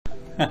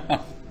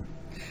I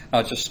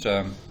was just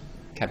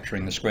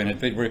capturing the screen.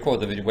 It record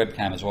the video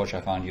webcam as well, which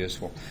I find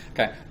useful.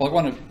 Okay, well, I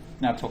want to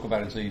now talk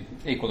about is the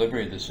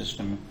equilibrium of the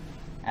system,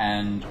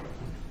 and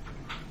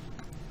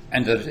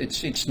that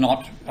it's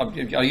not.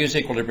 I use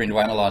equilibrium to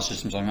analyse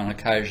systems on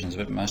occasions,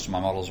 but most of my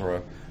models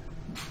are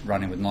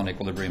running with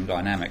non-equilibrium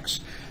dynamics,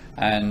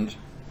 and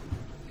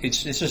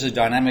this is a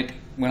dynamic.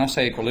 When I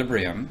say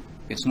equilibrium,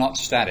 it's not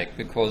static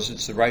because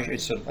it's the ratio.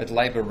 It's a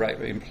labour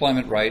rate,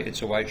 employment rate.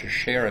 It's a wages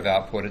share of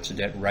output. It's a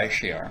debt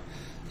ratio.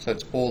 So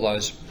it's all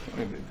those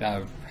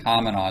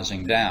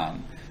harmonising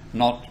down,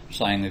 not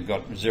saying they've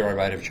got zero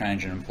rate of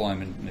change in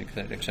employment,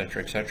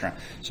 etc., etc.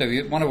 So if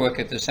you want to work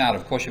this out,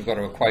 of course, you've got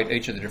to equate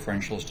each of the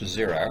differentials to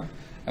zero.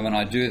 And when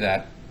I do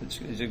that,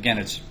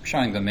 it's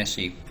showing the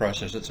messy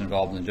process that's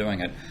involved in doing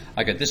it.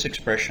 I get this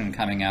expression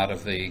coming out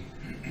of the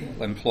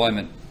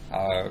employment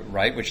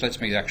rate, which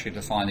lets me actually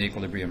define the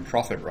equilibrium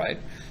profit rate.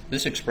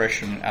 This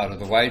expression out of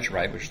the wage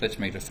rate, which lets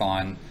me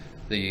define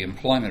the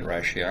employment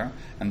ratio,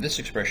 and this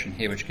expression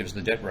here, which gives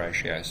the debt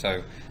ratio. So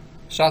it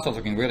starts off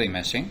looking really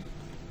messy.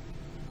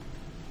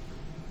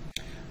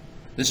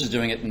 This is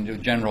doing it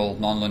in general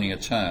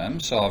nonlinear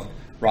terms. So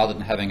rather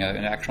than having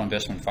an actual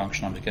investment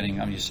function,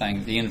 I'm just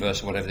saying the inverse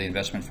of whatever the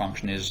investment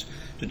function is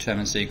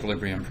determines the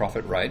equilibrium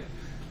profit rate.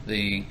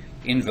 The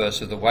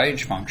inverse of the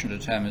wage function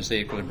determines the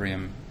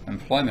equilibrium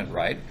employment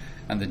rate,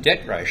 and the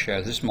debt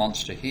ratio, this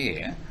monster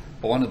here.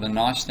 But one of the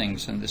nice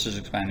things, and this is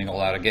expanding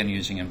all out again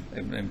using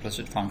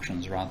implicit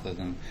functions rather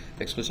than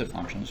explicit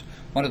functions,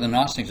 one of the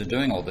nice things of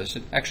doing all this,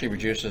 it actually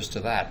reduces to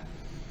that.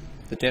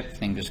 The debt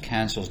thing just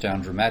cancels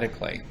down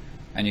dramatically,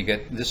 and you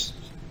get this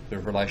the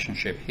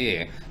relationship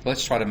here.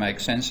 Let's try to make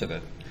sense of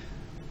it.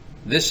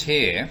 This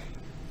here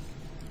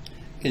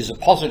is a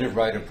positive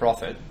rate of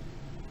profit,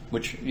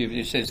 which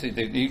it says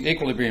the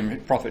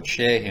equilibrium profit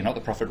share here, not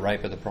the profit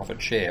rate, but the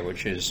profit share,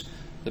 which is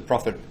the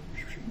profit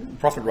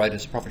rate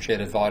is the profit share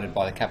divided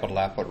by the capital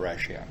output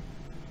ratio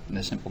in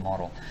the simple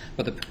model.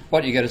 But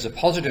what you get is a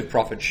positive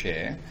profit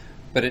share,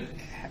 but it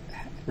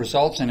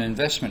results in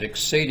investment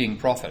exceeding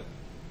profit.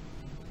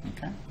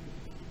 Okay,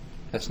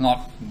 that's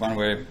not one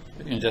where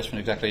investment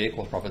exactly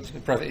equals profit.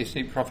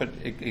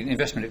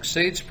 Investment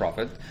exceeds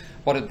profit.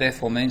 What it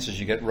therefore means is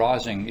you get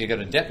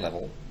a debt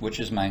level which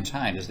is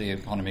maintained as the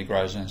economy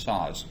grows in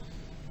size.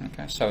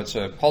 Okay, so it's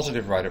a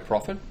positive rate of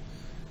profit,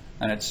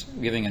 and it's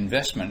giving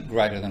investment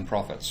greater than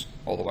profits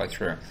all the way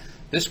through.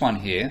 This one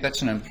here,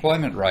 that's an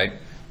employment rate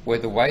where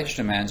the wage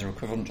demands are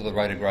equivalent to the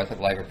rate of growth of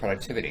labour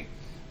productivity.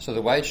 So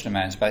the wage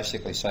demands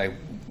basically say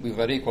we've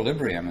got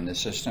equilibrium in this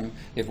system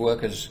if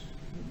workers'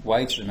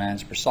 wage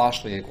demands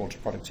precisely equal to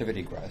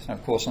productivity growth. And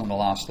of course, in the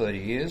last 30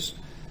 years,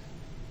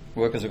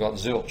 workers have got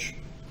zilch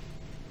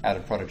out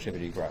of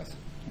productivity growth.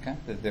 Okay,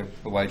 the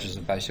wages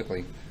are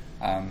basically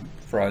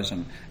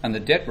frozen. And the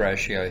debt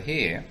ratio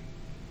here,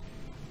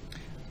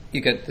 you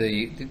get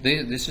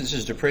this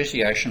is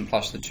depreciation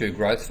plus the two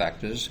growth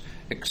factors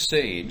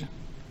exceed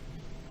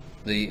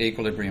the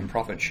equilibrium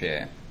profit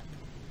share.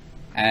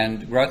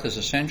 And growth is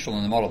essential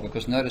in the model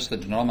because notice the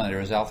denominator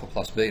is alpha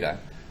plus beta.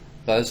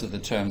 Those are the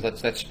terms.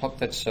 That's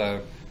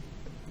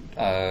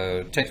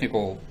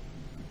technical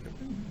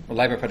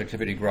labour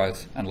productivity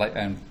growth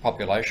and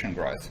population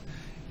growth.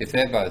 If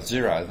they're both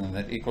zero, then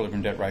the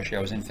equilibrium debt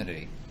ratio is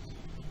infinity.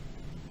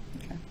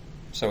 Okay.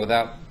 So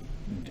without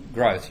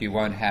growth, you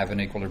won't have an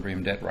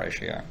equilibrium debt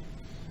ratio.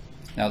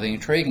 Now, the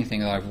intriguing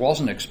thing that I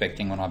wasn't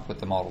expecting when I put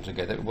the model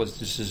together was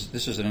this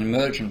is an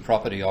emergent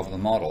property of the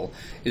model,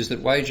 is that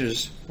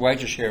wages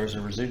share is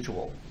a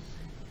residual.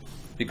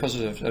 Because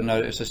of,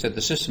 as I said,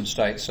 the system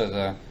states are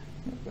the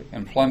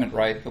employment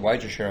rate, the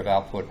wages share of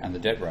output, and the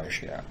debt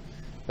ratio.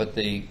 But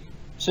the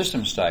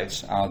system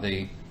states are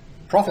the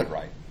profit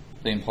rate,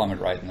 the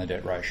employment rate, and the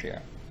debt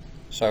ratio.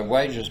 So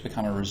wages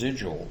become a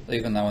residual,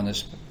 even though in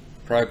this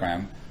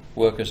program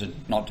workers are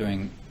not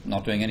doing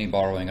any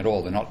borrowing at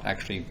all. They're not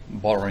actually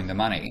borrowing the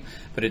money,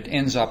 but it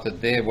ends up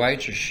that their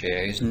wages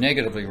share is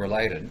negatively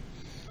related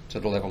to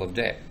the level of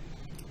debt.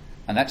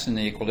 And that's in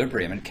the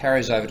equilibrium. It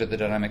carries over to the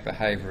dynamic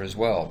behaviour as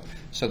well.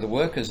 So the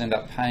workers end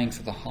up paying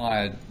for the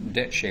higher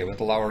debt share with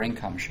the lower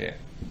income share.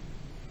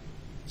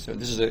 So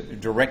this is a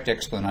direct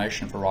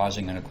explanation for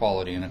rising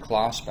inequality in a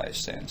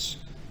class-based sense,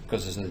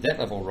 because as the debt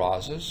level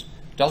rises,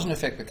 it doesn't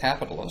affect the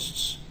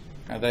capitalists.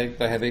 They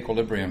have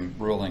equilibrium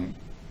ruling,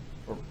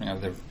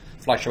 they're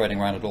fluctuating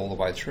around it all the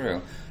way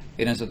through.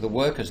 It ends up the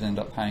workers end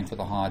up paying for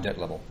the higher debt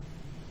level,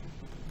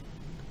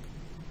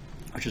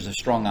 which is a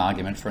strong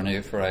argument for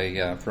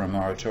a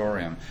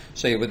moratorium.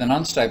 See, with an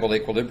unstable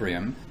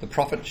equilibrium, the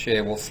profit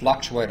share will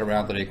fluctuate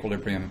around that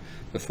equilibrium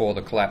before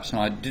the collapse. And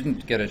I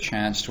didn't get a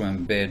chance to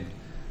embed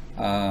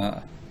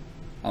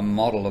a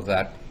model of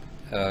that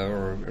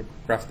or a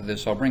graph of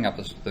this. I'll bring up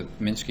the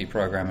Minsky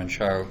program and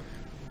show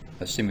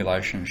a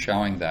simulation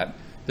showing that.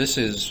 This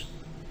is,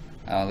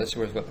 let's see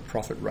where we've got the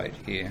profit rate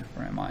here.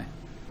 Where am I?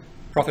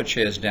 Profit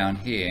share's down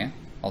here.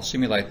 I'll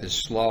simulate this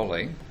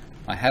slowly.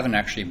 I haven't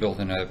actually built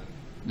in the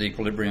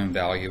equilibrium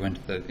value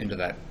into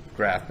that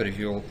graph, but if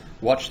you'll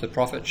watch the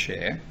profit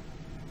share,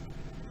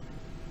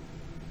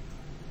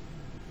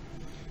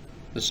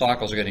 the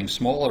cycles are getting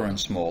smaller and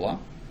smaller,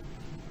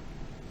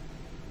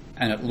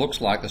 and it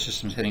looks like the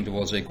system's heading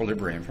towards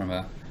equilibrium from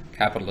a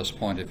capitalist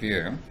point of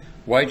view.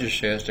 Wages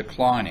shares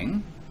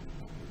declining,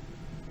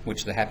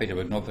 which they're happy to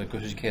ignore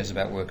because who cares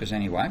about workers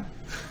anyway.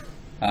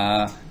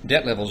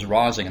 Debt levels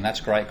rising, and that's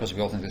great because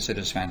we all think the SID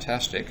is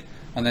fantastic.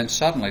 And then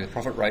suddenly the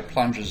profit rate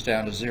plunges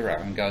down to zero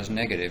and goes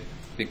negative,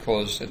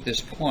 because at this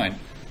point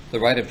the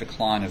rate of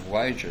decline of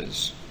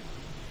wages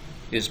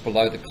is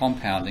below the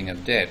compounding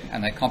of debt,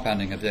 and that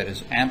compounding of debt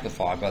is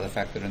amplified by the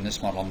fact that in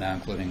this model I'm now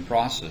including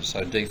prices,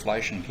 so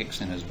deflation kicks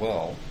in as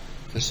well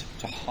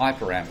to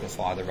hyper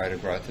amplify the rate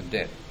of growth of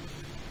debt.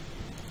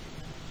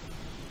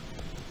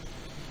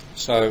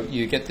 So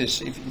you get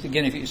this,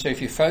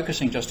 if you're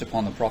focusing just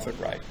upon the profit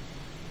rate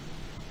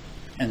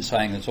and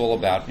saying it's all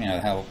about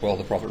how well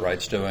the profit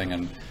rate's doing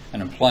and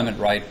employment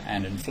rate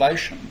and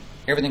inflation,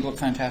 everything looks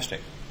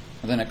fantastic,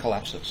 and then it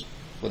collapses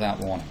without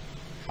warning.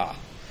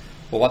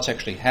 Well, what's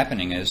actually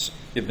happening is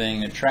you're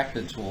being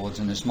attracted towards,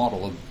 in this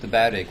model, the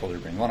bad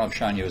equilibrium. What I've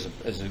shown you is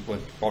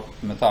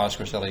what Matthias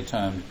Griselli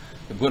termed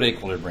the good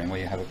equilibrium, where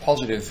you have a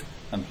positive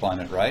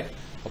employment rate,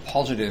 a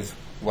positive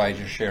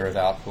wages share of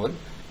output,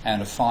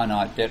 and a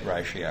finite debt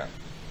ratio.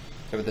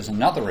 But there's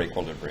another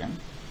equilibrium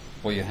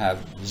where you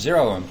have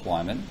zero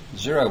employment,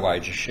 zero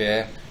wages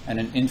share, and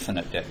an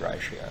infinite debt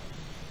ratio.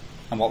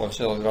 And what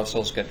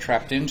ourselves get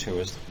trapped into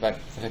is that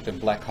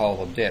effective black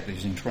hole of debt,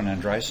 using Trun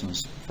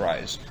Andresen's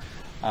phrase.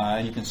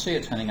 And you can see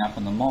it turning up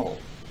in the model.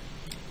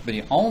 But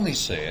you only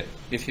see it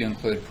if you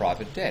include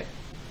private debt.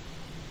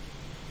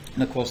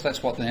 And of course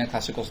that's what the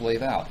neoclassicals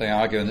leave out. They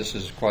argue, and this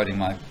is quoting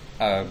my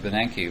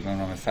Bernanke, one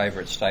of my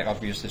favourite statements.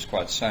 I've used this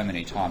quote so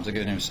many times. I've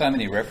given him so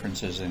many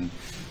references in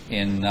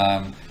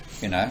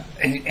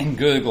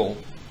Google,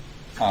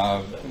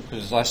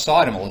 because I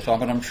cite him all the time,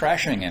 but I'm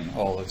trashing him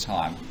all the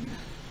time.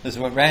 This is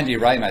what Randy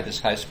Ray made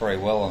this case very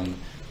well in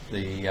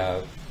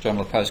the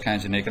Journal of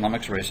Post-Keynesian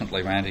Economics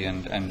recently, Randy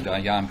and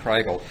Jan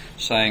Kregel,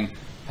 saying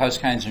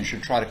post-Keynesians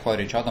should try to quote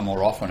each other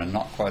more often and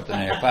not quote the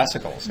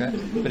neoclassicals. Yeah?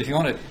 But if you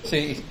want to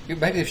see,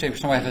 maybe if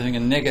some way of having a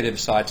negative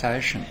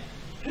citation.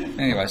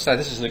 Anyway, so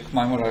this is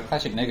one of the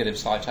classic negative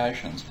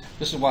citations.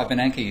 This is why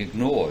Bernanke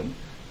ignored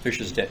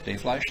Fisher's debt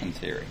deflation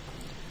theory.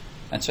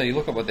 And so you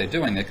look at what they're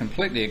doing, they're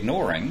completely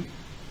ignoring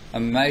a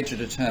major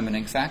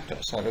determining factor.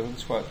 So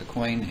let's quote the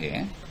Queen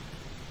here.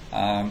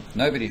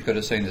 Nobody could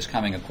have seen this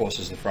coming, of course,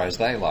 is the phrase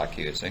they like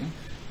using,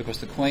 because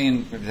the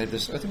Queen, I think,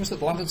 was it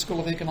the London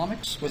School of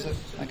Economics? Was it?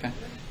 Okay.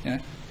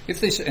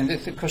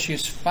 Because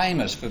she's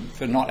famous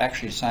for not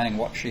actually saying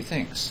what she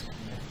thinks.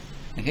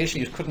 And here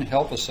she couldn't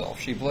help herself.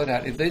 She blurted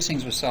out, if these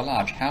things were so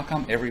large, how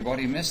come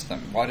everybody missed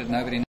them? Why did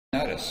nobody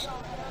notice?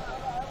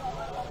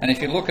 And if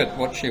you look at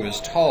what she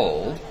was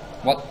told,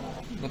 what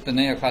the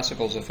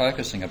neoclassicals are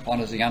focusing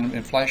upon is the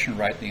inflation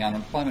rate, the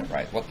unemployment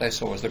rate. What they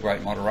saw was the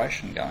great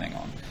moderation going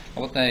on.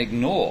 And what they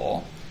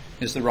ignore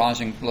is the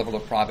rising level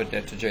of private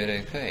debt to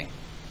GDP.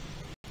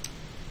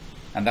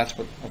 And that's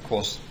what, of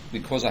course,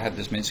 because I have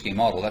this Minsky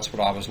model, that's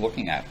what I was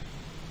looking at.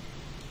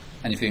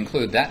 And if you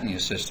include that in your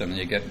system,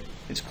 you get,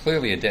 it's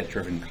clearly a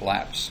debt-driven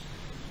collapse.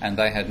 And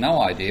they had no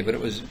idea, but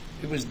it was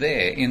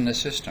there in the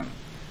system.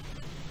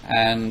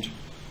 And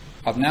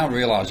I've now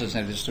realised,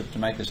 just to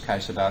make this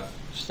case about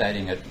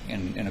stating it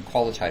in a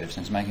qualitative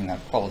sense, making that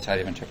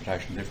qualitative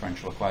interpretation of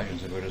differential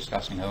equations that we were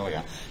discussing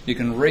earlier, you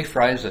can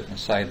rephrase it and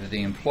say that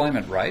the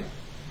employment rate,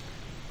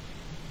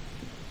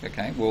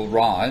 will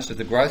rise at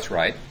the growth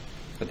rate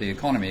that the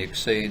economy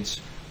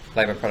exceeds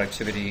labour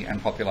productivity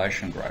and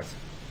population growth.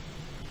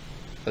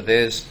 But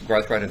there's the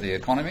growth rate of the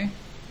economy,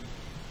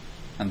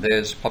 and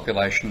there's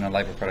population and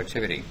labour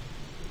productivity.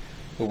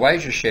 The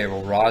wages share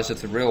will rise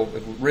if the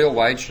real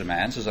wage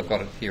demands, as I've got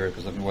it here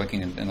because I've been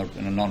working in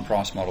a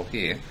non-price model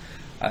here,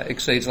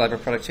 exceeds labour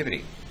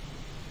productivity.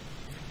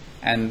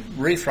 And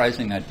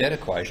rephrasing that debt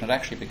equation, it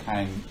actually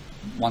became,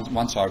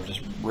 once I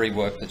just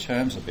reworked the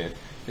terms a bit,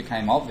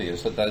 became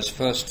obvious that those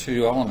first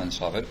two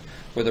elements of it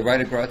were the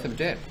rate of growth of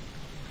debt.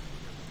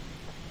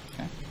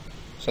 Okay?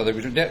 So the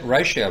debt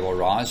ratio will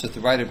rise if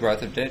the rate of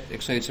growth of debt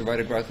exceeds the rate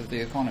of growth of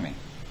the economy.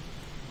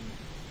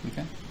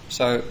 Okay?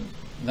 So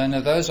then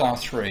those are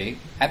three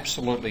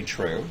absolutely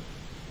true,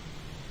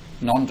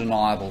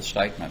 non-deniable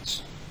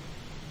statements.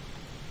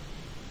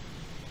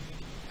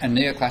 And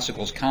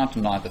neoclassicals can't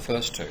deny the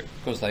first two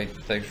because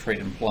they treat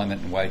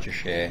employment and wages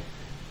share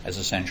as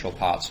essential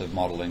parts of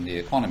modelling the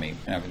economy,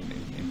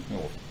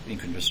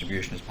 income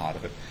distribution is part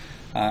of it.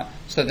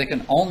 So they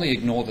can only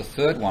ignore the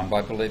third one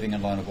by believing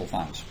in loanable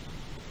funds,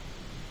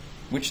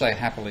 which they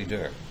happily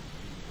do.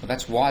 But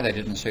that's why they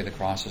didn't see the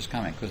crisis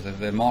coming, because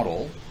their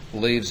model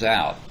leaves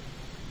out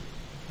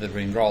the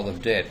role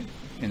of debt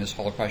in this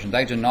whole equation.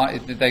 They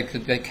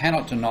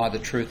cannot deny the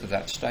truth of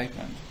that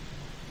statement,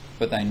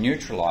 but they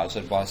neutralise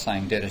it by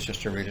saying debt is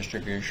just a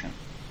redistribution,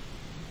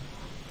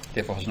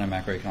 therefore has no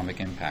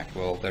macroeconomic impact.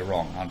 Well, they're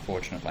wrong,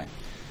 unfortunately.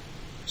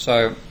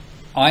 So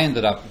I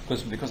ended up,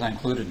 because I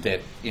included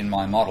debt in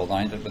my model,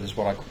 I ended up with this,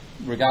 what I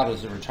regarded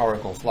as a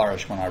rhetorical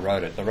flourish when I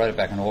wrote it. I wrote it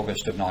back in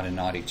August of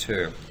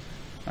 1992.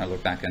 I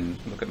look back and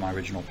look at my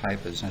original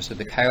papers, and I said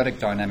the chaotic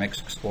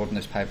dynamics explored in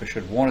this paper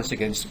should warn us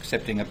against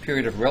accepting a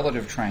period of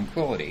relative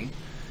tranquility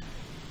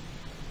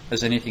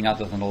as anything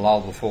other than a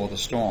lull before the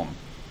storm.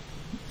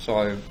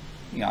 So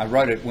I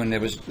wrote it when the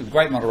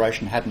Great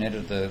Moderation hadn't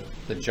entered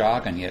the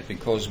jargon yet,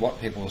 because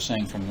what people were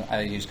seeing from the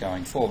 80s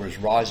going forward is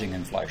rising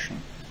inflation,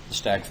 the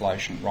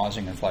stagflation,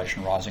 rising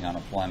inflation, rising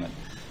unemployment.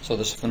 So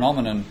this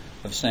phenomenon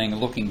of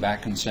looking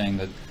back and seeing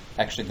that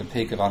actually the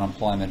peak of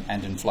unemployment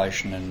and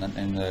inflation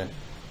in the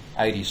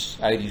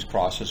 80s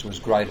crisis was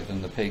greater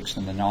than the peaks,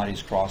 and the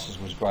 90s crisis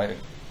was greater.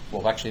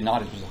 Well, actually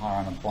 90s was a higher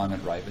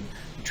unemployment rate, but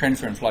the trend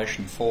for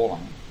inflation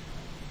falling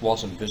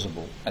wasn't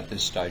visible at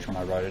this stage when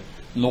I wrote it,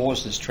 nor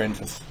was this trend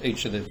for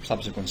each of the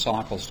subsequent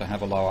cycles to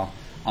have a lower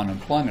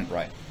unemployment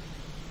rate.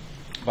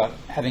 But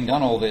having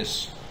done all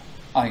this,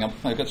 I think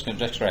I'm just going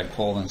to grab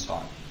Paul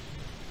inside.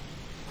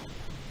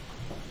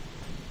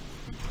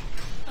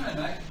 Hey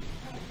mate,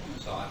 come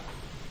inside.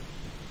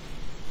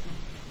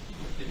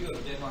 Did you have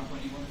a deadline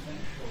when you want to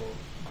finish, or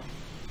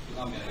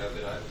because I'm going to go a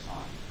bit over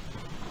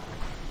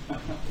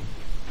time?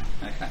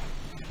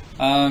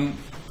 Okay.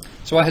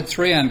 So I had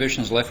 3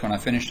 ambitions left when I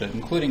finished it,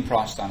 including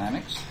price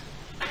dynamics,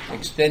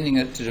 extending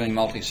it to doing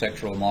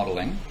multi-sectoral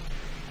modelling,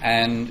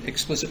 and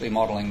explicitly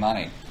modelling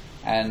money.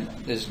 And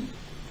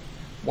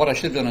what I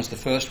should have done is the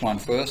first one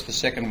first, the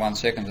second one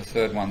second, the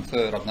third one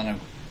third. I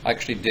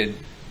actually did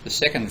the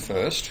second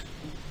first,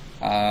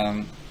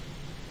 the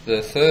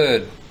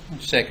third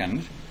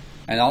second,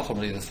 and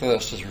ultimately the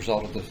first as a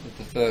result of the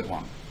third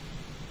one.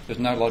 There's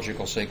no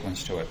logical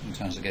sequence to it in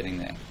terms of getting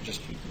there,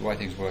 just the way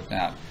things worked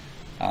out.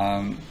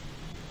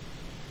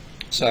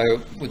 So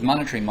with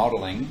monetary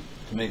modelling,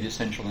 to me the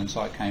essential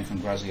insight came from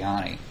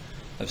Graziani,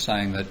 of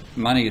saying that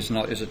money is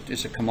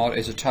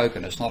a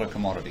token, it's not a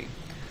commodity.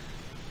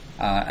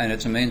 And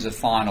it's a means of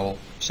final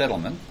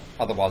settlement,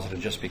 otherwise it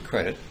would just be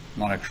credit,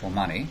 not actual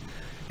money.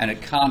 And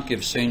it can't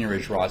give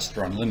seigniorage rights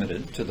that are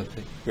unlimited to the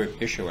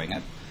group issuing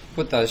it.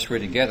 Put those 3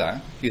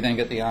 together, you then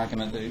get the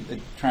argument that the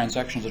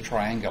transactions are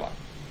triangular.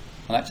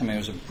 And that to me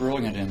was a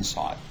brilliant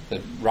insight,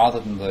 that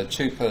rather than the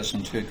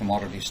 2-person,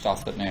 2-commodity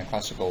stuff that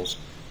neoclassicals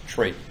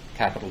treat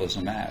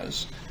capitalism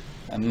as,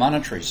 a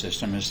monetary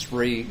system is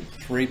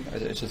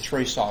it's a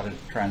 3-sided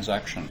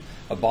transaction.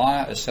 A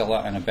buyer, a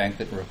seller, and a bank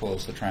that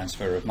records the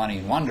transfer of money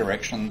in one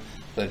direction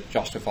that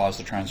justifies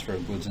the transfer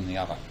of goods in the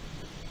other.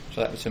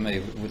 So that, to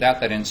me, without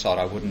that insight,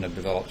 I wouldn't have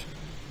developed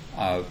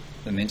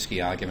the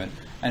Minsky argument.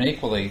 And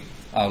equally,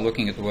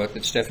 looking at the work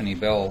that Stephanie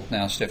Bell,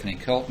 now Stephanie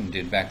Kelton,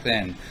 did back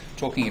then,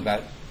 talking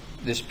about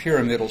this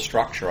pyramidal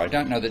structure. I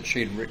don't know that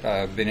she'd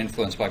been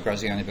influenced by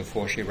Graziani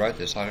before she wrote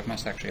this. I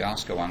must actually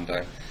ask her one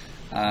day.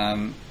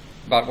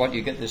 But what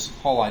you get, this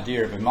whole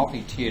idea of a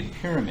multi-tiered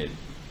pyramid,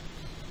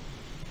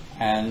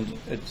 and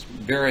it's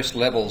various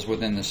levels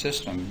within the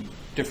system,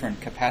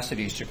 different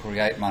capacities to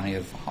create money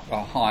of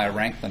a higher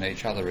rank than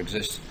each other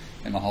exist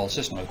in the whole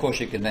system. Of course,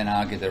 you can then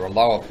argue there are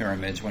lower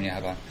pyramids when you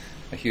have a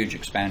huge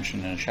expansion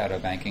in a shadow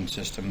banking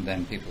system.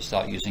 Then people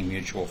start using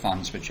mutual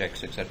funds for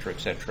checks, etc.,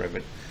 etc.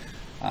 But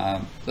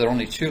there are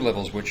only 2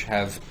 levels which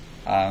have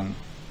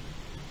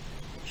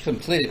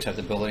complete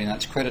acceptability, and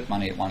that's credit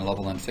money at one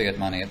level and fiat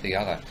money at the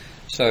other.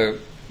 So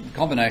the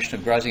combination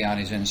of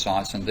Graziani's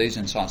insights and these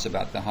insights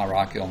about the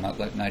hierarchical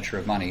nature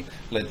of money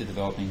led to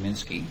developing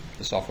Minsky,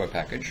 the software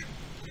package.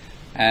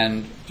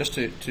 And just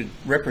to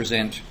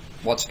represent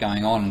what's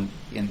going on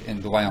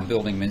in the way I'm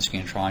building Minsky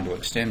and trying to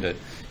extend it,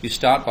 you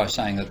start by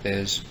saying that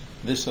there's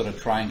this sort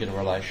of triangular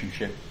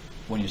relationship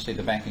when you see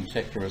the banking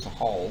sector as a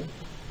whole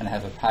and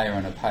have a payer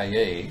and a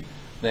payee.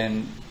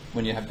 Then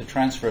when you have the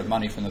transfer of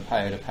money from the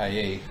payer to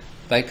payee,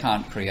 they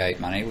can't create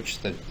money,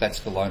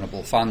 that's the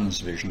loanable funds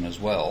vision as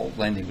well.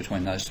 Lending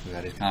between those 2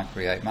 parties can't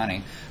create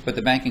money, but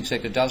the banking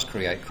sector does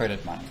create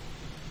credit money.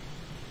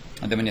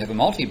 And then when you have a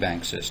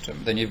multi-bank system,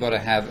 then you've got to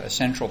have a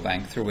central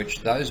bank through which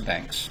those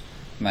banks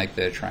make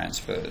their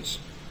transfers.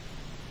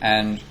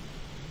 And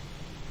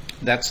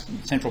that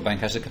central bank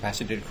has the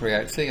capacity to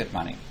create fiat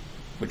money,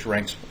 which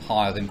ranks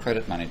higher than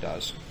credit money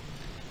does.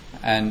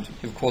 And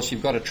of course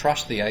you've got to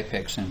trust the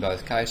apex in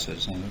both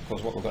cases, and of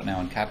course what we've got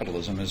now in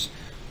capitalism is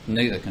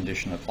neither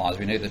condition applies.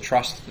 We neither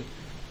trust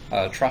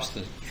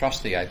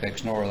the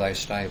apex, nor are they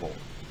stable.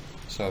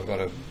 So we've got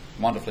a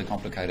wonderfully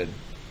complicated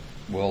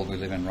world we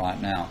live in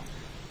right now.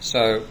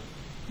 So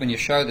when you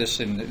show this,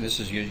 this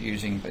is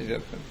using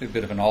a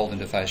bit of an old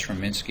interface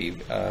from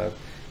Minsky,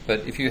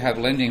 but if you have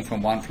lending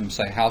from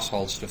say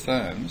households to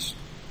firms,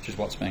 which is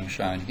what's being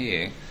shown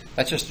here,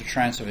 that's just a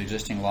transfer of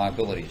existing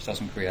liabilities,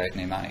 doesn't create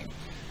any money.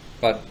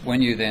 But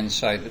when you then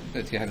say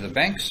that you have the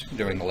banks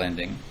doing the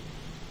lending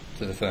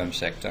to the firm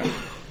sector,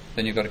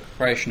 then you've got a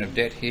creation of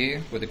debt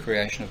here with a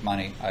creation of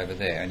money over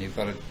there, and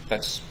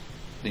that's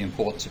the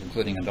importance of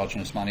including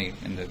endogenous money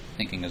in the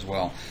thinking as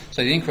well.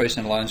 So the increase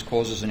in loans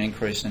causes an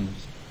increase in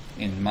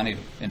money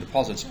in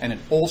deposits, and it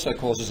also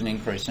causes an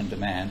increase in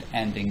demand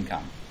and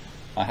income.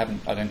 I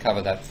don't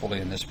cover that fully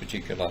in this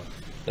particular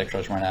lecture.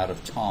 I've run out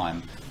of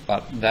time,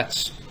 but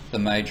that's the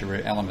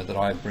major element that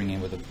I bring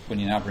in when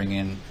you now bring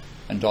in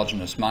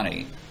endogenous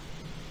money.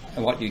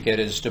 And what you get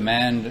is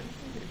demand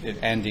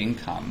and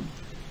income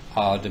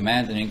are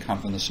demand and income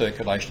from the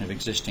circulation of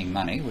existing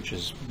money, which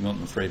is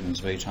Milton Friedman's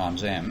V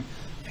times M,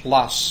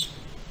 plus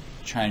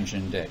change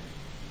in debt.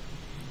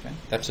 Okay?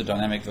 That's a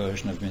dynamic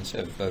version of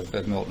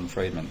Milton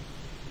Friedman.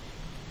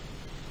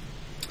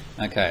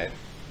 Okay,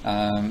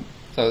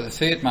 so the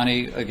fiat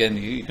money, again,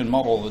 you can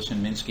model this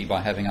in Minsky by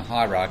having a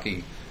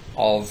hierarchy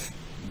of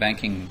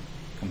banking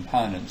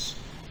components.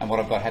 And what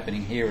I've got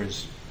happening here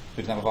is, for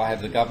example, if I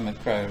have the government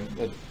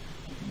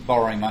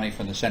borrowing money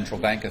from the central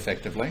bank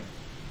effectively,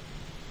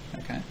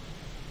 okay,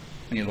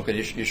 when you look at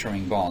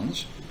issuing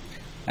bonds,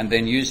 and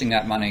then using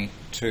that money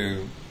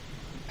to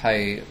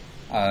pay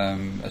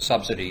a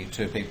subsidy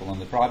to people in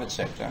the private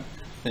sector,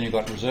 then you've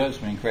got reserves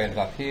being created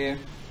up here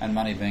and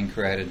money being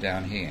created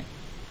down here.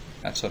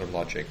 That sort of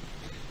logic.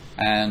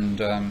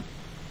 And I'm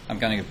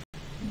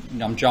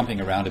jumping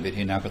around a bit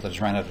here now because I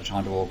just ran out of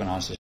time to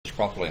organise this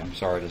properly, I'm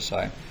sorry to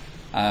say.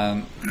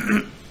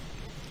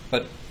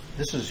 But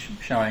this is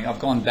showing, I've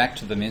gone back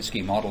to the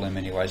Minsky model in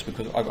many ways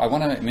because I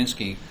want to make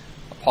Minsky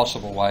a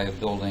possible way of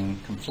building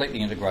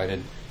completely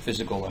integrated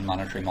physical and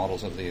monetary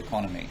models of the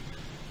economy.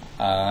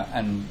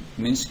 And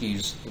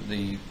Minsky's,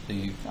 the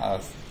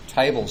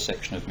table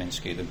section of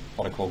Minsky,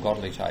 what I call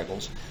godly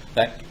tables,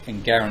 that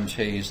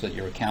guarantees that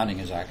your accounting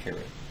is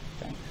accurate.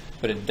 Okay?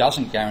 But it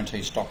doesn't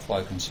guarantee stock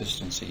flow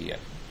consistency yet.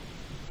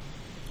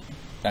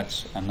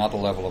 That's another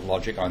level of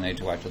logic I need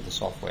to add to the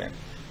software.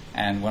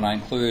 And when I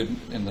include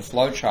in the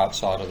flowchart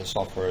side of the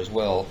software as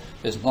well,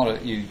 there's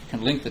not you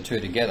can link the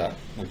two together,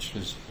 which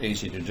is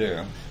easy to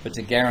do, but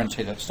to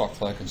guarantee that stock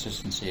flow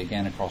consistency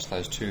again across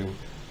those two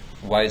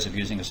ways of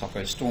using the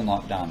software is still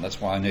not done.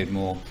 That's why I need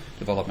more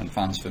development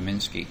funds for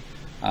Minsky.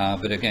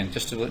 But again,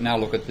 just to now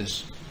look at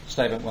this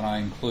statement, when I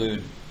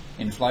include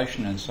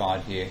inflation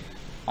inside here,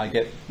 I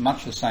get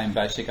much the same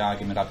basic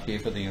argument up here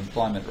for the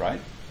employment rate.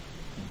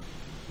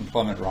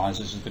 Employment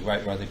rises as the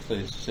rate that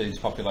exceeds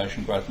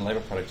population growth and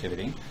labour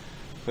productivity.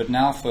 But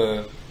now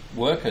for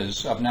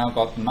workers, I've now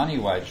got money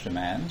wage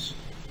demands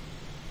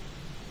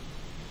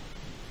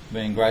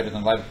being greater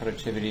than labour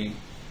productivity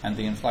and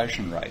the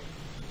inflation rate.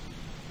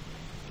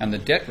 And the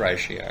debt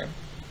ratio,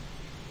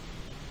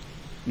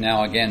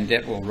 now again,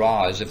 debt will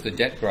rise if the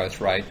debt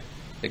growth rate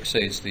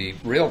exceeds the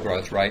real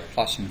growth rate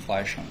plus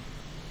inflation.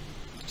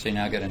 So you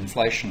now get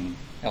inflation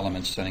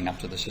elements turning up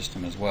to the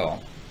system as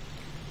well.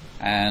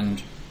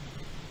 And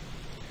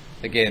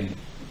again,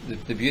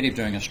 the beauty of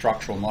doing a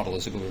structural model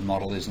as a Goodwin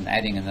model is in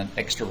adding in an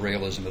extra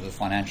realism of the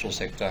financial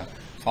sector,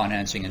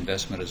 financing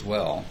investment as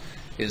well,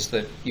 is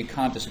that you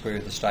can't disagree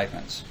with the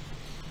statements.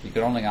 You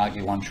could only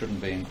argue one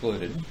shouldn't be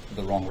included for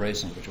the wrong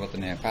reasons, which is what the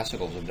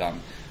neoclassicals have done.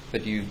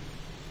 But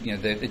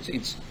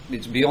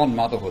it's beyond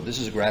motherhood. This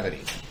is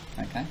gravity.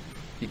 Okay,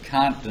 you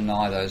can't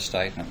deny those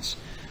statements,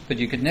 but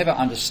you could never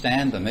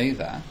understand them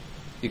either.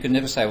 You could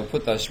never say, "Well,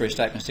 put those three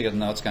statements together and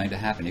know what's going to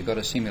happen." You've got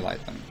to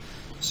simulate them.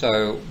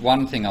 So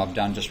one thing I've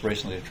done just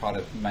recently to try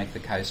to make the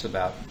case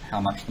about how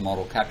much the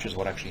model captures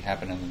what actually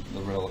happened in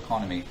the real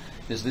economy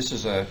is this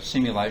is a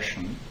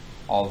simulation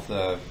of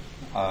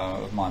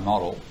my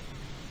model.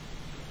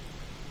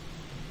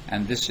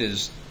 And this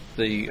is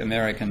the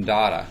American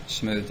data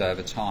smoothed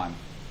over time.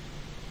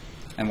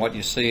 And what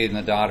you see in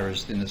the data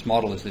is, in this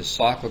model, is this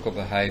cyclical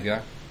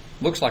behaviour.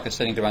 Looks like it's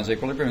setting to one's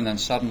equilibrium, and then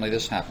suddenly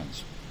this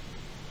happens.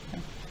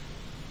 Okay.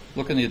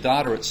 Look in the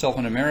data itself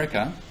in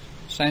America,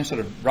 same sort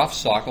of rough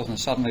cycles, and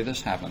suddenly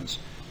this happens.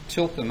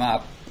 Tilt them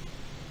up,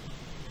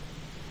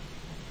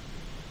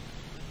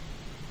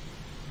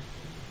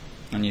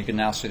 and you can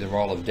now see the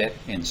role of debt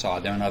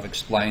inside there, and I've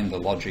explained the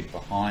logic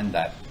behind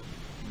that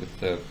with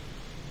the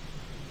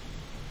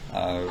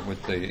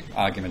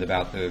argument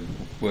about the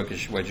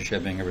workers' wages share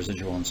being a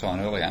residual and so on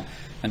earlier,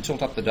 and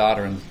tilt up the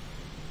data and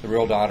the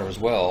real data as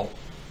well,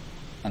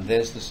 and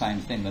there's the same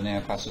thing the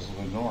neoclassicals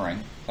are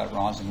ignoring, that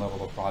rising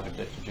level of private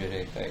debt to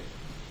GDP.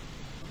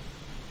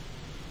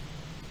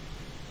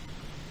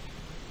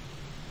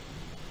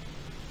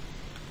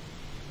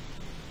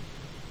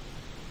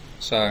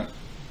 So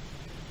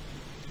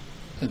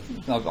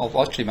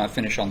I'll actually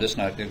finish on this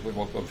note.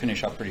 We'll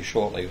finish up pretty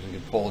shortly because we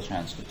give Paul a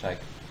chance to take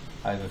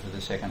over for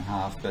the second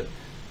half. But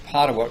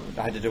part of what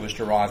I had to do was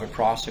derive a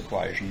price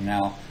equation.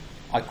 Now,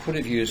 I could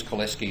have used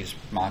Koleski's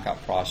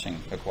markup pricing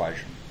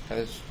equation.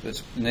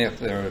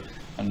 There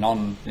are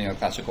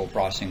non-neoclassical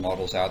pricing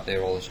models out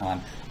there all the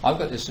time. I've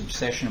got this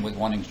obsession with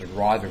wanting to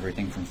derive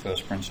everything from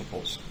first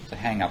principles. It's a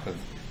hang-up of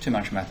too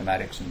much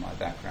mathematics in my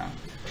background.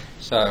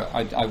 So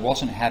I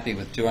wasn't happy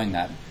with doing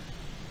that.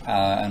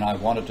 And I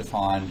wanted to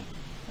find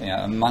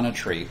a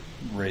monetary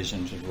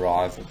reason to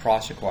derive a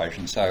price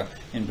equation. So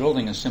in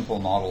building a simple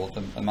model,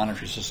 a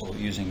monetary system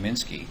using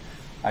Minsky,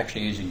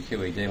 actually using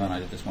QED when I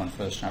did this one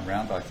first time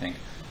round, I think,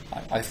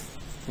 I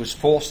was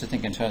forced to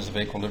think in terms of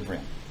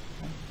equilibrium,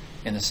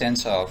 in the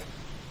sense of,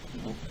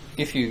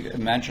 if you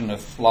imagine a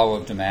flow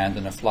of demand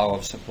and a flow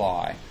of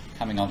supply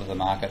coming onto the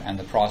market and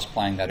the price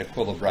playing that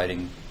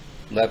equilibrating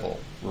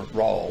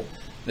role,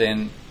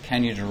 then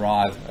can you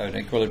derive an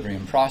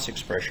equilibrium price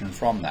expression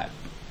from that?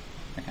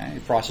 Okay,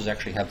 if prices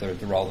actually have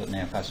the role that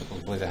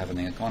neoclassicals believe they have in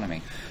the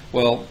economy.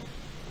 Well,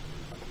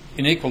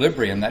 in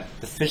equilibrium, that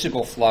the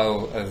physical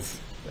flow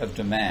of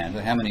demand,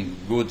 how many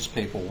goods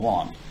people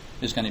want,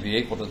 is going to be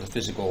equal to the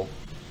physical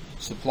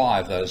supply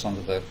of those from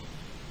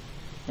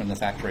the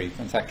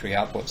factory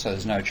output, so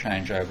there's no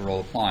change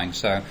overall applying.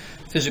 So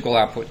physical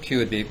output Q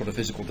would be equal to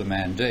physical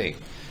demand D.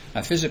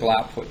 Now physical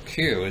output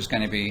Q is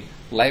going to be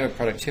labour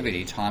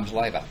productivity times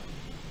labour.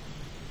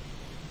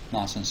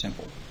 Nice and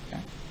simple.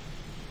 Okay?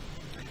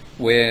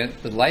 Where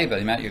the labour,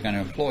 the amount you're going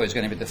to employ, is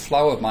going to be the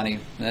flow of money.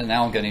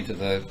 Now I'm getting to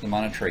the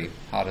monetary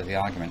part of the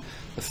argument.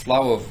 The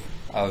flow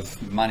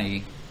of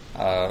money,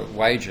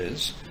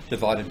 wages,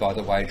 divided by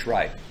the wage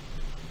rate.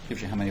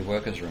 Gives you how many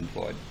workers are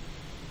employed.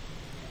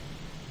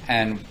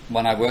 And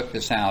when I work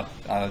this out,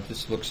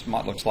 this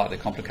might look slightly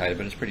complicated,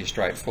 but it's pretty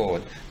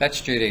straightforward.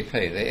 That's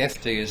GDP.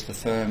 The FD is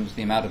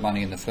the amount of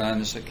money in the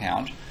firm's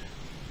account.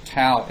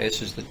 Tau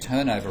S is the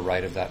turnover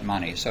rate of that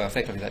money. So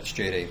effectively that's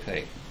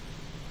GDP,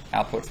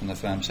 output from the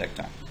firm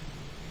sector.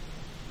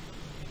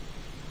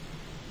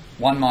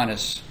 1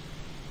 minus,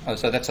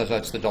 so that's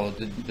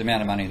the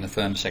amount of money in the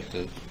firm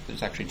sector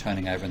that's actually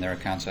turning over in their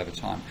accounts over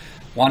time.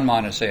 1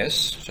 minus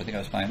S, which I think I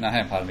was playing,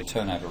 pardon me,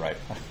 turnover rate,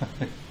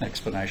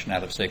 explanation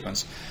out of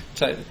sequence.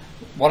 So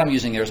what I'm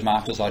using there is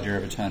Marx's idea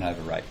of a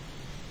turnover rate.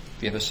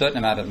 If you have a certain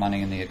amount of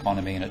money in the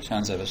economy and it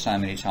turns over so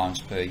many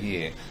times per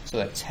year, so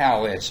that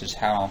tau S is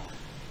how,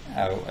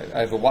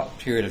 over what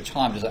period of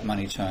time does that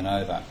money turn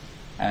over?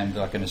 And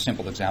like in a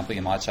simple example,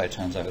 you might say it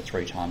turns over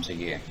 3 times a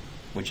year,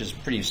 which is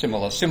pretty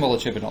similar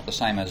to but not the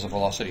same as the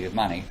velocity of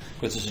money,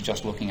 because this is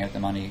just looking at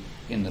the money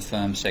in the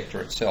firm sector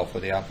itself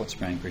where the output's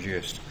being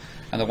produced.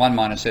 And the 1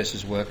 minus S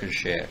is workers'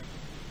 share.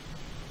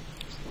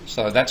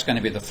 So that's going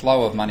to be the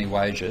flow of money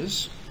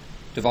wages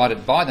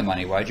divided by the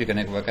money wage. You're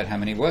going to work out how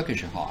many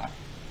workers you hire.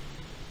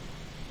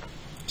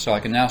 So I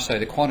can now say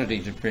the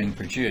quantity being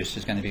produced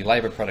is going to be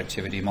labour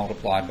productivity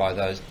multiplied by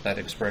that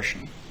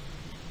expression.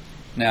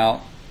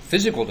 Now,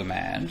 physical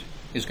demand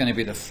is going to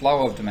be the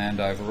flow of demand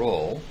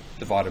overall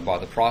divided by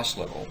the price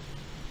level,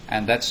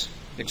 and that's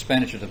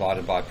expenditure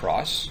divided by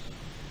price.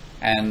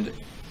 And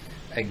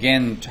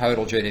again,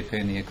 total GDP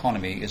in the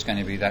economy is going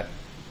to be that.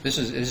 This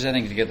is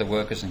adding together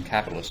workers and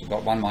capitalists. I've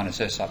got 1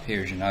 minus S up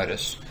here, as you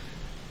notice.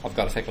 I've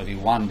got effectively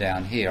 1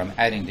 down here. I'm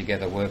adding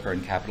together worker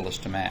and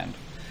capitalist demand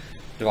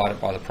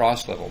divided by the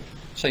price level.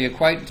 So you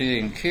equate D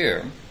and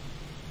Q,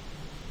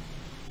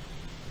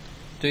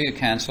 do your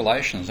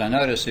cancellations. Now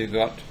notice you've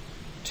got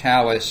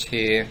tau S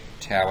here,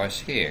 tau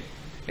S here,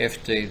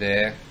 FD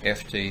there,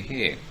 FD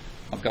here.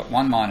 I've got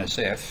 1 minus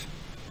F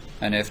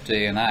and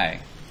FD and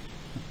A.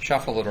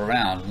 Shuffle it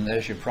around and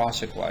there's your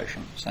price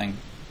equation, saying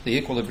the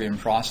equilibrium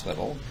price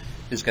level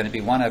is going to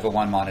be 1 over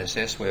 1 minus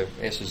S, where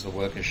S is the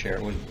worker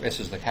share, S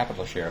is the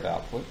capital share of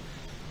output,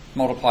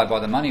 multiplied by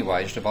the money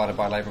wage divided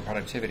by labour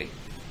productivity.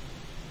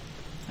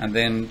 And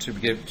then so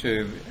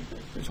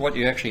what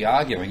you're actually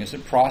arguing is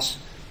that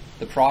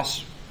the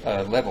price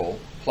level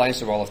plays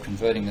the role of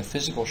converting the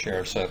physical share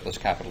of surplus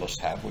capitalists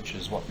have, which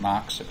is what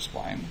Marx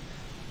explained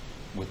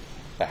with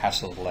the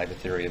hassle of the labour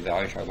theory of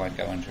value, which I won't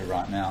go into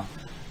right now,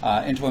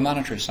 into a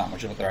monetary sum,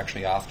 which is what they're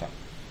actually after.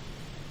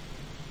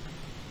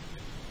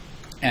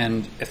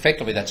 And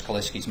effectively that's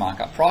Kalecki's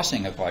markup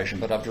pricing equation,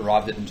 but I've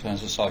derived it in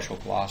terms of social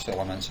class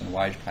elements and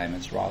wage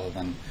payments rather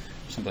than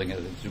simply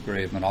a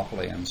degree of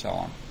monopoly and so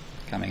on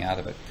coming out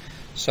of it.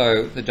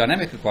 So the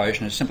dynamic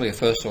equation is simply a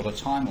first order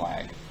time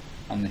lag.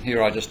 And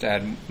here I just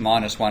add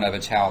minus 1 over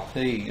tau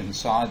P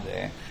inside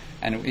there.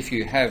 And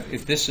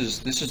if this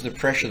is the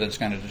pressure that's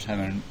going to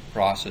determine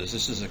prices,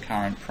 this is the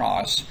current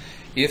price.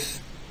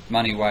 If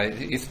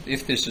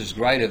this is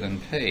greater than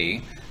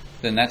P,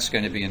 then that's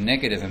going to be a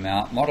negative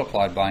amount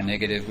multiplied by a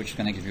negative, which is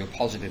going to give you a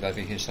positive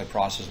over here, so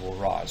prices will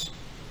rise,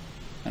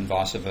 and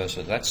vice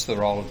versa. That's the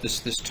role of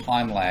this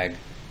time lag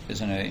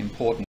is an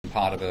important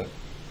part of an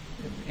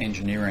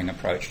engineering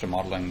approach to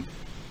modelling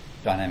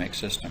dynamic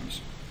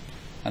systems.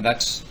 And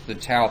that's the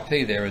tau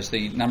P there is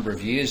the number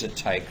of years it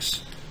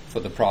takes for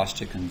the price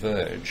to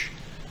converge.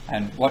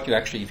 And what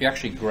if you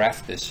actually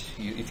graph this,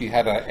 if you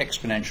have an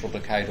exponential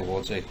decay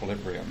towards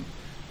equilibrium,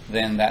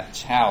 then that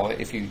tau,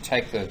 if you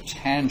take the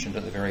tangent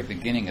at the very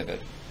beginning of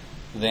it,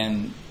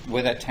 then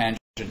where that tangent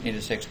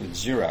intersects with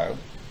 0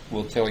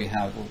 will tell you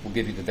will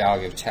give you the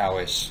value of tau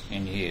S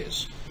in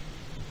years.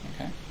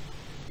 Okay.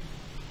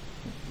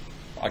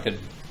 I could,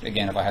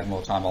 again, if I had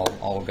more time,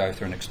 I'll go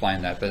through and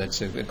explain that, but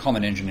it's a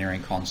common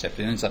engineering concept.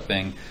 It ends up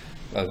being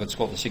what's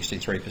called the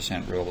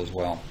 63% rule as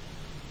well.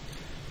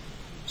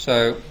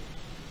 So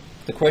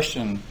the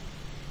question,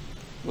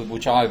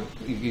 which in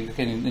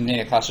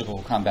neoclassical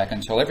will come back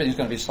and tell everything's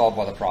going to be solved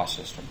by the price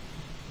system.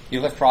 You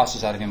left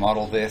prices out of your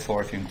model,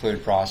 therefore if you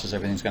include prices,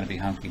 everything's going to be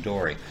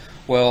hunky-dory.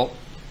 Well,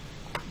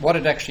 what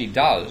it actually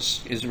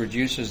does is it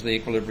reduces the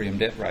equilibrium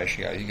debt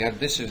ratio. You have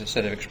this as a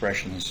set of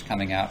expressions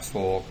coming out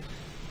for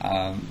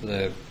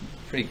the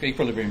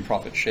equilibrium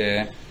profit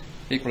share,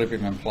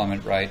 equilibrium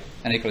employment rate,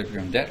 and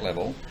equilibrium debt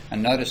level.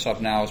 And notice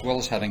I've now, as well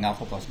as having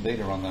alpha plus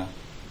beta on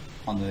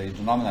the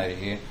denominator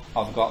here,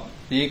 I've got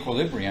the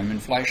equilibrium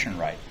inflation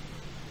rate.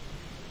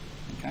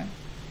 Okay.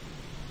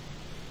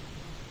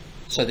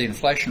 So the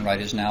inflation rate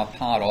is now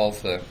part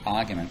of the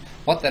argument.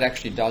 What that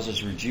actually does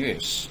is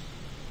reduce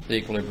the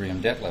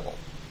equilibrium debt level,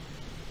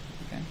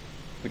 okay?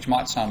 Which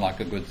might sound like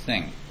a good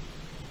thing.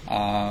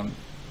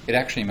 It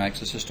actually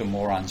makes the system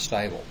more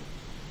unstable,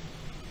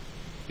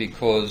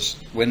 because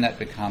when that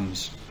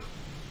becomes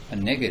a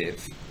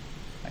negative,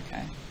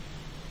 okay,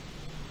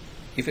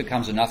 if it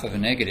becomes enough of a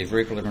negative,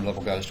 your equilibrium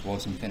level goes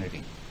towards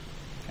infinity.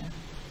 Okay?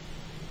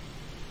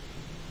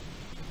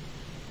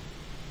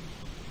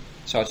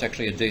 So it's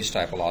actually a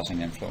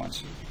destabilising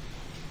influence.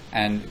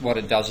 And what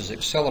it does is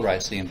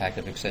accelerates the impact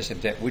of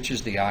excessive debt, which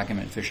is the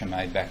argument Fisher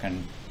made back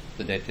in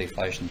the debt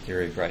deflation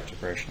theory of Great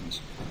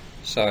Depressions.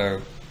 So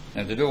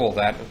now to do all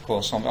that, of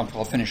course,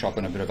 I'll finish up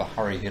in a bit of a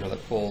hurry here to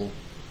let Paul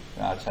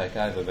take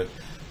over, but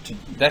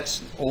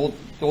that's all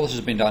this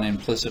has been done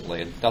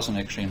implicitly. It doesn't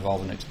actually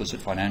involve an explicit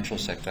financial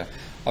sector.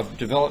 I've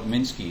developed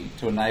Minsky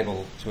to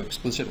enable to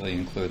explicitly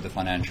include the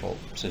financial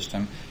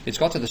system. It's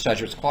got to the stage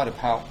where it's quite a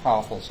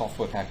powerful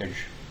software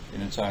package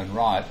in its own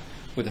right,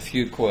 with a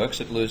few quirks.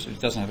 It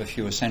doesn't have a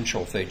few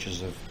essential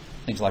features of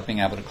things like being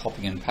able to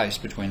copy and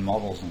paste between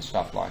models and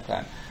stuff like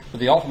that. But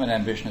the ultimate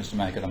ambition is to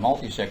make it a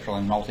multi-sectoral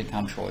and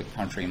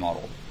multi-country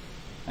model.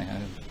 Okay.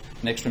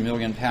 An extra £1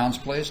 million,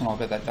 please, and I'll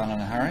get that done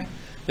in a hurry.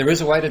 There is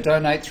a way to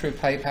donate through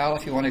PayPal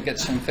if you want to get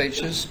some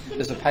features.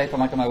 There's a PayPal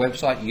link on my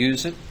website.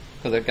 Use it,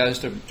 because it goes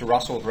to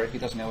Russell directly.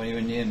 It doesn't go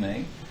anywhere near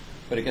me,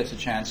 but it gets a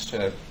chance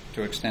to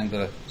extend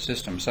the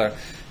system. So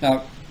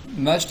now,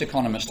 most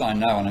economists I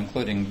know, and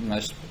including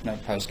most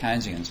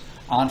post-Keynesians,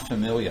 aren't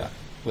familiar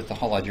with the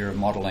whole idea of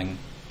modelling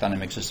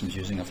dynamic systems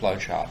using a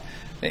flowchart.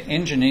 The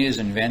engineers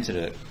invented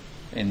it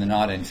in the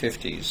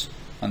 1950s,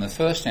 and the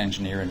first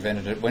engineer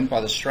invented it went by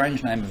the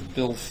strange name of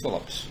Bill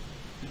Phillips.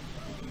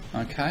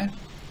 Okay?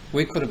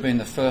 We could have been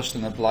the first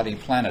on the bloody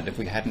planet if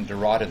we hadn't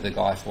derided the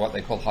guy for what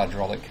they call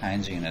hydraulic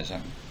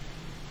Keynesianism.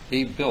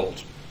 He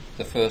built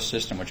the first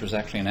system, which was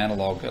actually an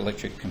analog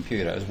electric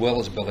computer, as well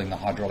as building the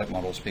hydraulic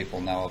models people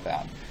know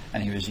about.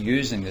 And he was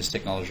using this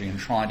technology and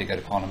trying to get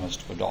economists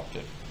to adopt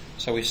it.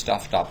 So we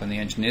stuffed up, and the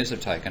engineers have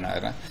taken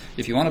over.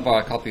 If you want to buy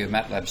a copy of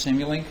MATLAB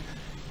Simulink,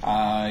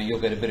 you'll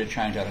get a bit of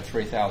change out of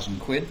 3,000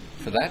 quid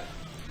for that.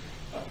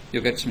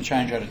 You'll get some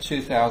change out of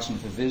 2,000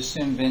 for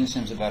VisSim.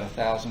 VinSim's about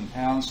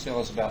 £1,000. Still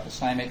is about the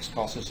same.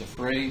 XCOS are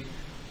free.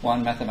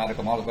 One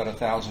mathematical model about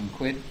 1,000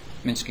 quid.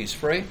 Minsky's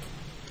free.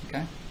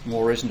 Okay.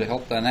 More reason to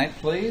help donate,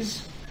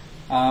 please.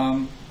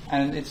 And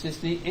it's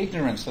the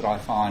ignorance that I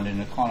find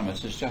in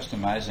economists is just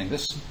amazing.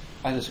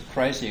 I had this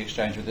crazy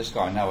exchange with this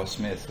guy, Noah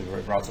Smith, who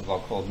writes a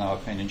blog called No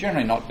Opinion.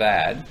 Generally not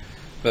bad,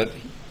 but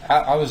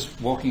I was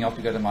walking up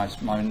to go to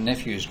my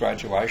nephew's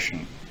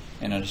graduation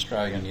in an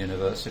Australian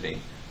university,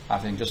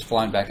 having just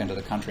flown back into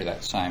the country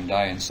that same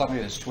day, and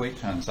suddenly this tweet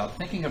turns up,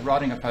 thinking of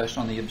writing a post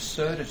on the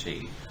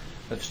absurdity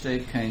of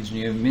Steve Keen's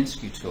new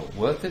Minsky tool.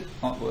 Worth it?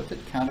 Not worth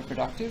it?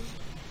 Counterproductive?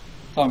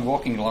 So I'm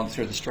walking along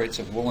through the streets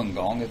of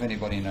Wollongong, if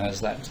anybody knows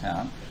that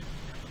town,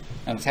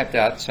 and tapped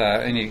out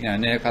any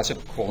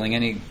neoclassical calling,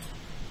 any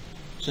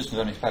systems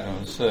on his pattern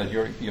of absurd,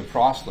 you're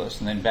priceless,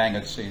 and then bang,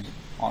 it's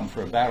on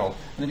for a battle.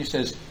 And then he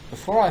says,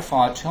 before I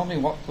fire, tell me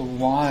what the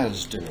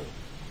wires do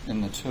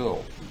in the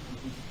tool.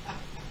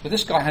 But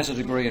this guy has a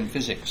degree in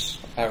physics.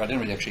 I don't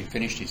know if he actually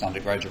finished his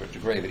undergraduate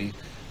degree, but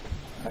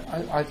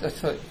I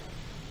thought,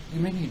 you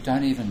mean you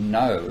don't even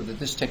know that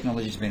this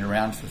technology's been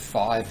around for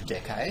 5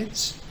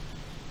 decades?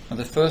 And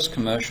the first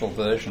commercial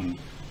version,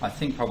 I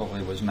think,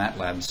 probably was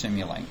MATLAB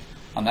Simulink,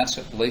 and that's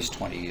at least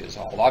 20 years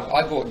old.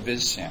 I bought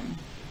VisSim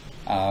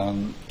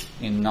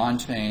in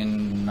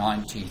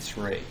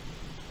 1993 when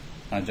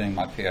I was doing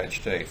my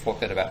PhD.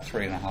 Forked out about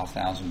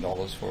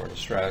 $3,500 for it,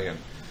 Australian.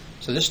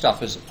 So this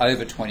stuff is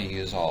over 20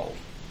 years old.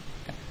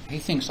 He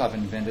thinks I've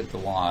invented the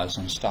wires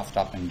and stuffed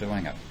up in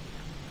doing it.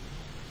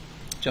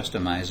 Just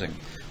amazing.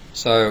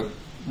 So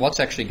what's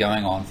actually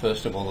going on,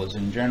 first of all, is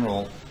in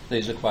general,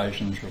 these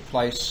equations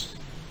replace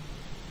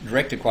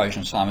direct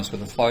equation assignments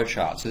with a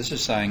flowchart. So this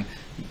is saying,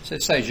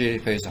 let's say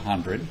GDP is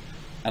 100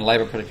 and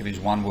labour productivity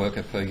is 1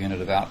 worker per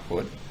unit of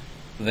output.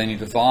 Then you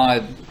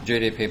divide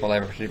GDP by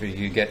labour productivity,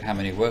 you get how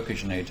many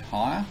workers you need to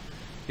hire.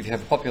 If you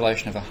have a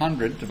population of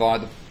 100,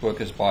 divide the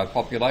workers by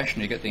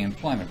population, you get the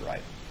employment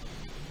rate.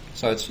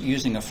 So it's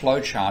using a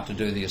flowchart to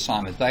do the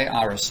assignments. They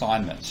are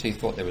assignments. He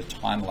thought there were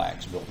time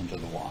lags built into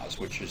the wires,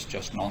 which is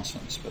just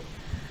nonsense.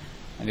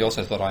 And he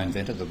also thought I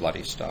invented the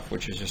bloody stuff,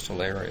 which is just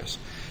hilarious.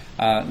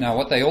 Now,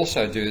 what they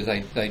also do is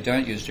they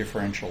don't use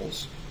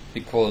differentials,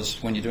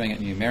 because when you're doing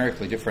it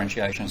numerically,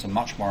 differentiation is a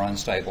much more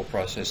unstable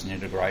process than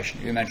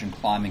integration. You imagine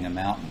climbing a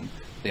mountain,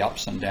 the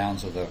ups and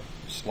downs of the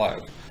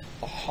slope.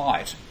 The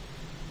height,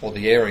 or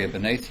the area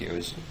beneath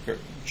you,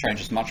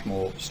 changes much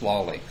more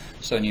slowly.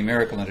 So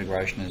numerical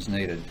integration is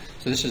needed.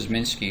 So this is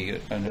Minsky,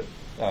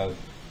 a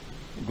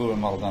Goodwin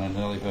model done in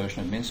an early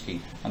version of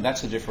Minsky, and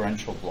that's a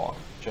differential block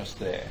just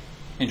there.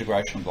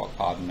 Integration block,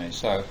 pardon me.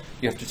 So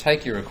you have to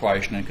take your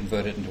equation and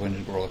convert it into an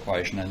integral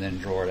equation and then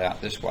draw it out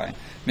this way.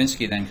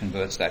 Minsky then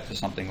converts that to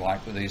something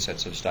like these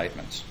sets of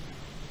statements,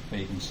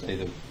 where you can see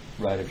the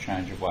rate of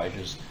change of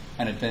wages,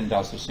 and it then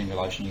does the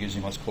simulation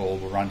using what's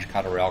called a runge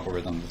cutter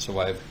algorithm. It's a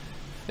way of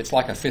it's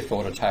like a fifth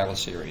order Taylor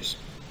series,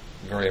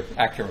 a very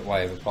accurate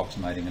way of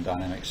approximating a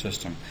dynamic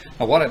system.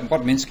 Now what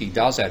Minsky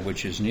does add,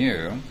 which is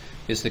new,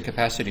 is the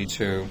capacity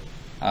to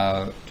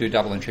do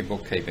double entry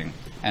bookkeeping,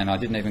 and I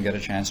didn't even get a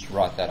chance to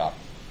write that up.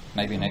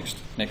 Maybe next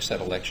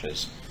set of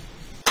lectures.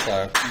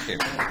 So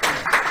thank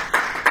you.